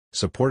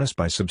Support us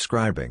by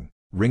subscribing,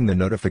 ring the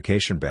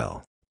notification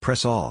bell,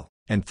 press all,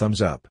 and thumbs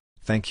up.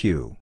 Thank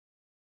you.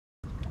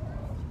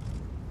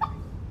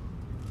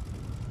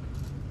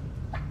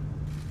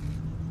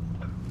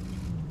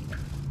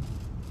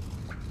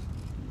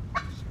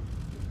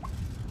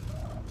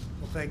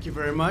 Thank you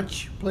very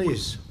much.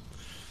 Please.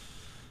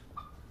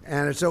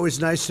 And it's always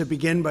nice to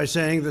begin by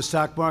saying the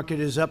stock market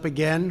is up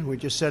again. We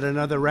just set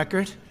another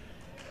record.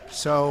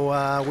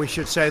 So we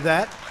should say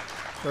that.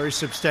 Very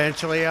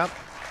substantially up.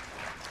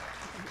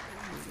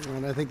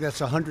 And I think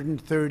that's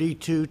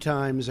 132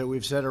 times that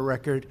we've set a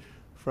record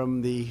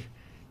from the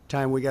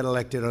time we got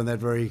elected on that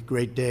very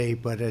great day.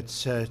 But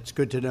it's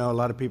good to know a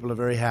lot of people are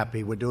very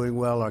happy. We're doing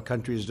well. Our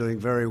country is doing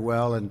very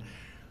well. And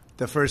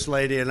the First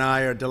Lady and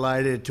I are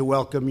delighted to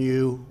welcome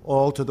you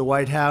all to the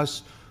White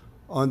House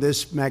on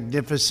this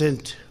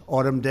magnificent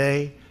autumn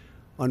day.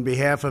 On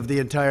behalf of the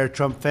entire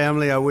Trump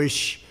family, I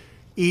wish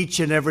each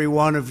and every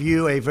one of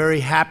you a very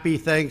happy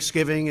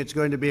Thanksgiving. It's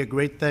going to be a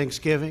great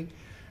Thanksgiving.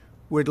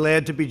 We're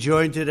glad to be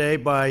joined today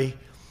by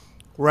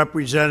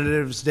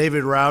Representatives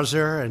David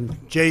Rouser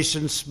and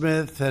Jason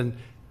Smith, and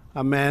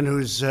a man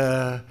who's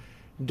done,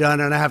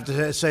 and I have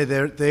to say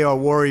they are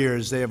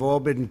warriors. They have all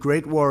been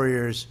great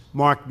warriors.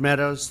 Mark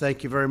Meadows,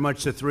 thank you very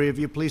much. The three of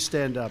you, please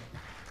stand up.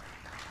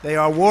 They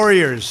are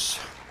warriors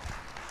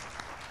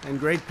and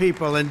great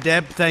people. And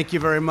Deb, thank you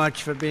very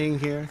much for being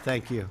here.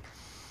 Thank you.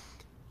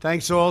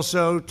 Thanks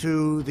also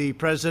to the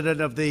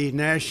president of the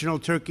National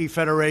Turkey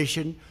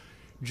Federation,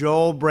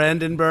 Joel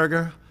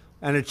Brandenberger,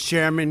 and its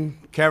chairman,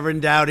 Kevin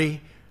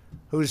Dowdy,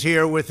 who's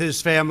here with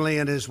his family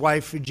and his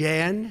wife,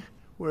 Jan.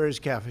 Where is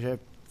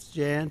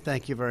Jan?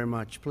 Thank you very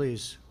much.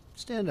 Please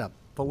stand up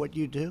for what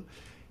you do.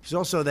 He's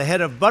also the head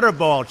of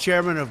Butterball,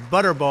 chairman of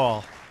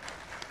Butterball.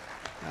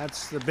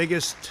 That's the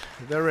biggest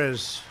there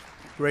is.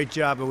 Great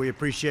job, and we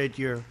appreciate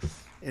your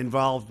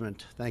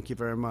involvement. Thank you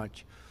very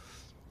much.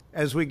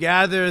 As we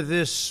gather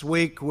this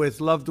week with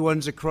loved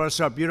ones across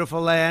our beautiful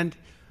land,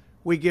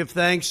 we give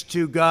thanks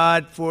to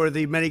God for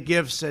the many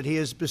gifts that He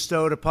has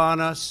bestowed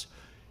upon us.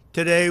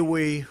 Today,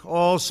 we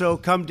also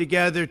come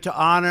together to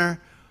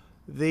honor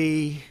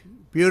the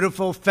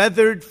beautiful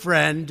feathered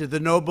friend,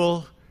 the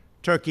noble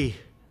turkey.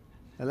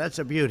 And that's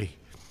a beauty.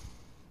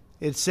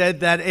 It's said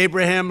that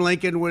Abraham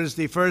Lincoln was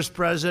the first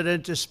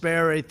president to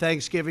spare a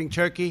Thanksgiving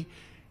turkey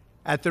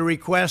at the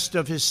request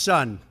of his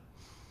son.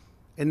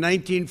 In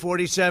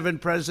 1947,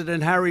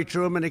 President Harry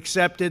Truman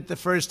accepted the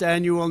first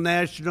annual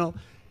national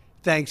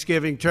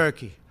Thanksgiving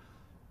turkey.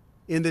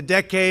 In the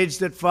decades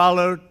that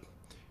followed,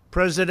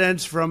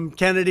 presidents from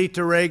Kennedy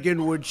to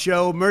Reagan would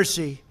show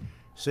mercy.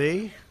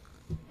 See?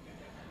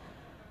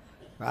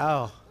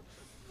 Wow,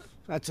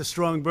 that's a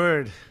strong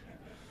bird.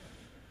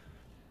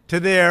 To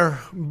their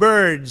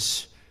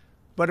birds.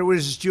 But it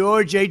was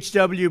George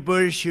H.W.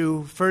 Bush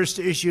who first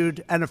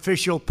issued an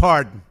official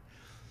pardon.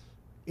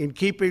 In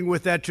keeping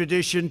with that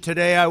tradition,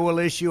 today I will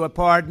issue a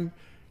pardon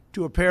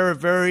to a pair of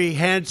very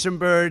handsome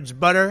birds,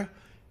 Butter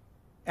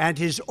and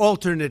his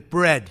alternate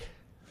Bread.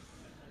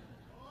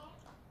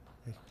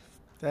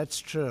 That's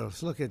true.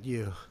 Look at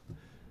you.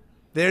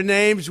 Their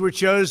names were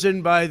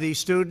chosen by the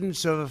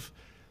students of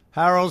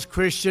Harold's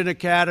Christian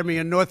Academy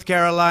in North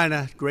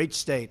Carolina, great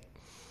state.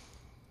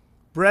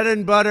 Bread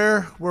and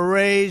Butter were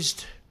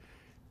raised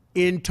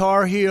in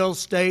Tar Heel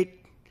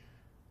State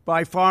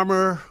by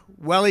farmer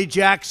Wellie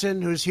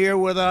Jackson, who's here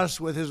with us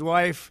with his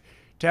wife,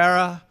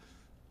 Tara,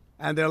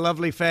 and their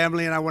lovely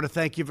family. And I want to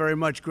thank you very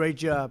much. Great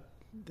job.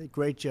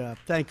 Great job.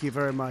 Thank you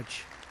very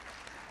much.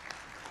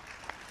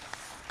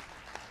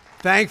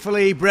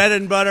 Thankfully, Bread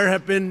and Butter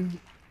have been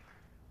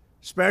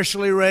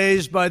specially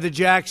raised by the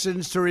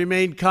Jacksons to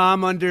remain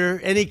calm under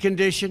any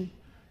condition,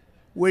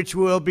 which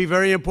will be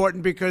very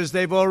important because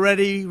they've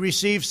already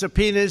received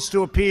subpoenas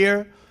to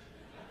appear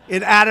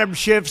in Adam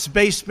Schiff's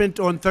basement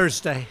on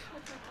Thursday.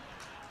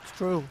 It's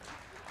true.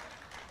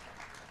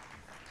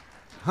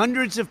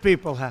 Hundreds of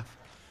people have.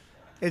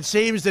 It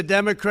seems the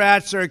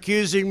Democrats are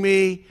accusing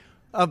me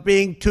of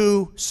being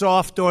too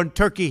soft on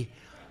turkey.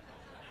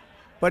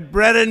 But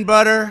Bread and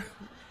Butter,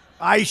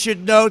 I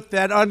should note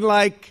that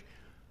unlike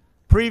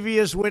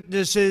previous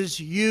witnesses,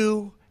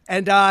 you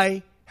and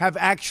I have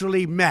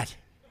actually met.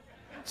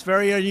 It's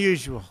very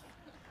unusual.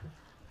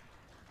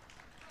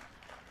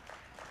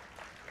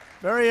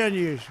 Very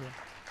unusual.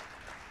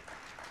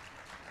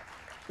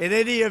 In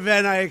any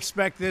event, I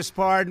expect this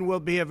pardon will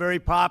be a very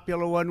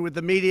popular one with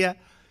the media.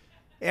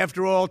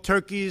 After all,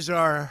 turkeys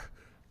are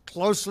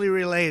closely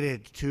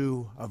related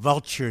to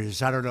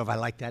vultures. I don't know if I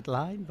like that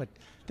line, but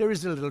there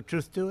is a little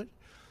truth to it.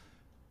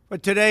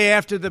 But today,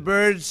 after the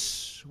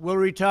birds will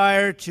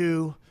retire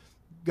to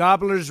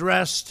Gobblers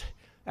Rest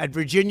at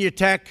Virginia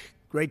Tech,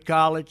 great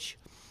college,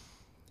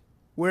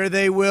 where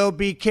they will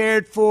be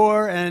cared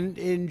for and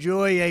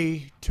enjoy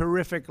a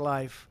terrific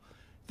life.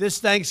 This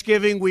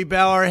Thanksgiving, we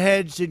bow our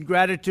heads in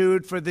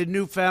gratitude for the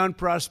newfound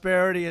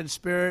prosperity and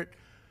spirit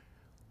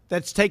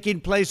that's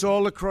taking place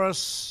all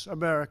across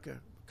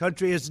America. The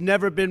country has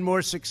never been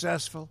more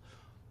successful.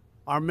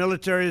 Our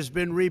military has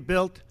been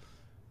rebuilt.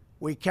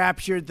 We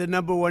captured the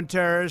 #1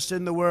 terrorist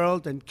in the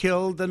world and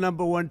killed the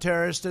 #1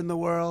 terrorist in the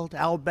world,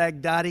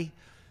 al-Baghdadi.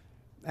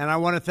 And I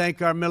want to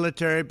thank our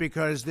military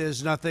because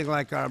there's nothing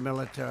like our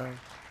military.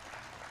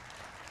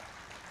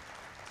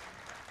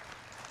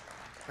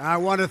 I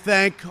want to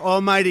thank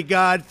Almighty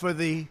God for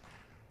the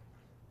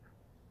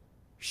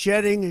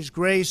shedding His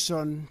grace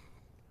on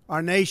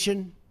our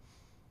nation.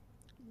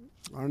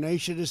 Our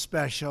nation is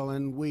special,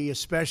 and we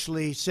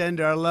especially send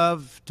our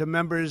love to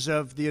members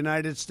of the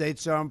United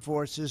States Armed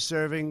Forces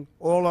serving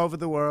all over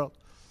the world.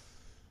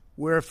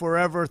 We're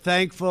forever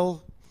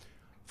thankful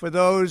for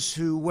those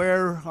who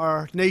wear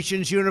our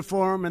nation's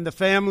uniform and the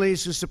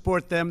families who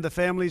support them. The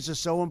families are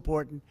so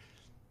important.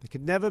 They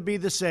could never be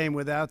the same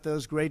without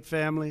those great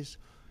families.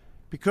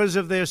 Because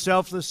of their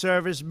selfless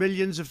service,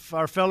 millions of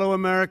our fellow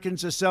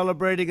Americans are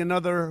celebrating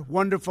another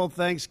wonderful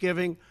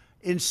Thanksgiving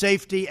in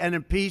safety and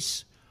in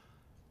peace.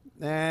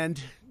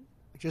 And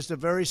just a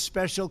very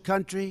special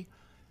country,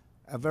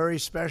 a very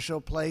special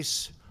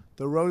place,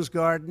 the Rose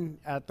Garden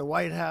at the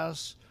White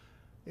House.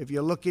 If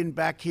you're looking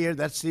back here,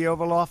 that's the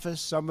Oval Office.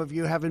 Some of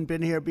you haven't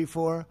been here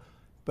before.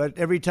 But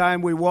every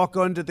time we walk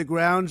onto the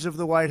grounds of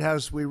the White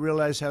House, we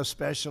realize how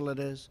special it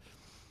is.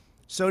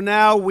 So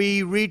now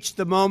we reach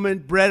the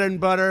moment bread and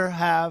butter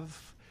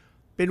have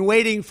been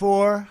waiting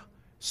for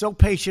so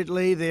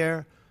patiently,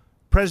 their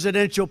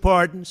presidential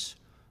pardons.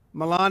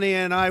 Melania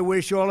and I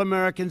wish all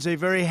Americans a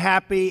very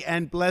happy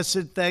and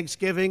blessed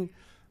Thanksgiving.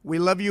 We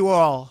love you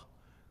all.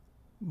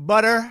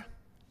 Butter,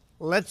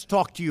 let's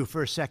talk to you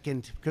for a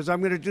second, because I'm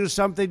going to do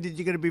something that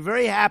you're going to be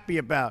very happy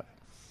about.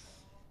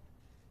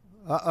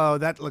 Uh-oh,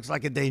 that looks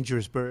like a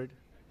dangerous bird.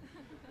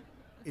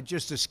 It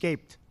just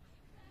escaped.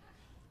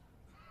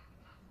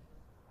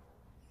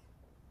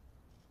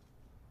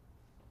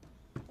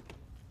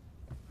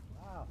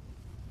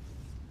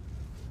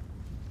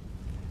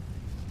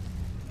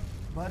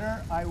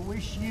 Butter, I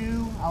wish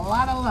you a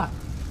lot of luck,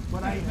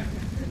 but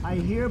I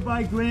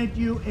hereby grant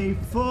you a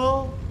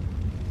full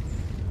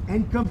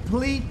and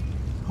complete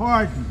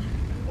pardon.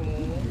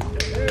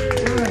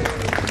 Good.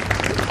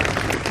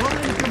 Full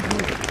and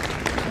complete.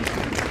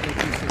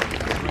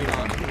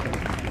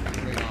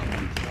 Great,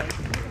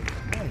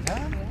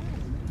 huh?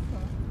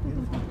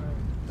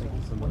 Thank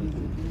you so much.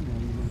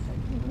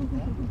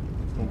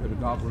 I'm going to go to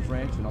Gobblers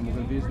Ranch, and I'm going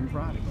to visit him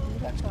Friday.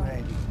 That's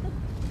great.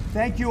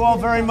 Thank you all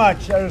very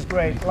much. That was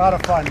great. A lot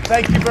of fun.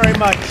 Thank you very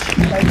much.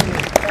 Thank you.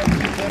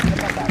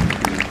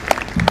 Thank you.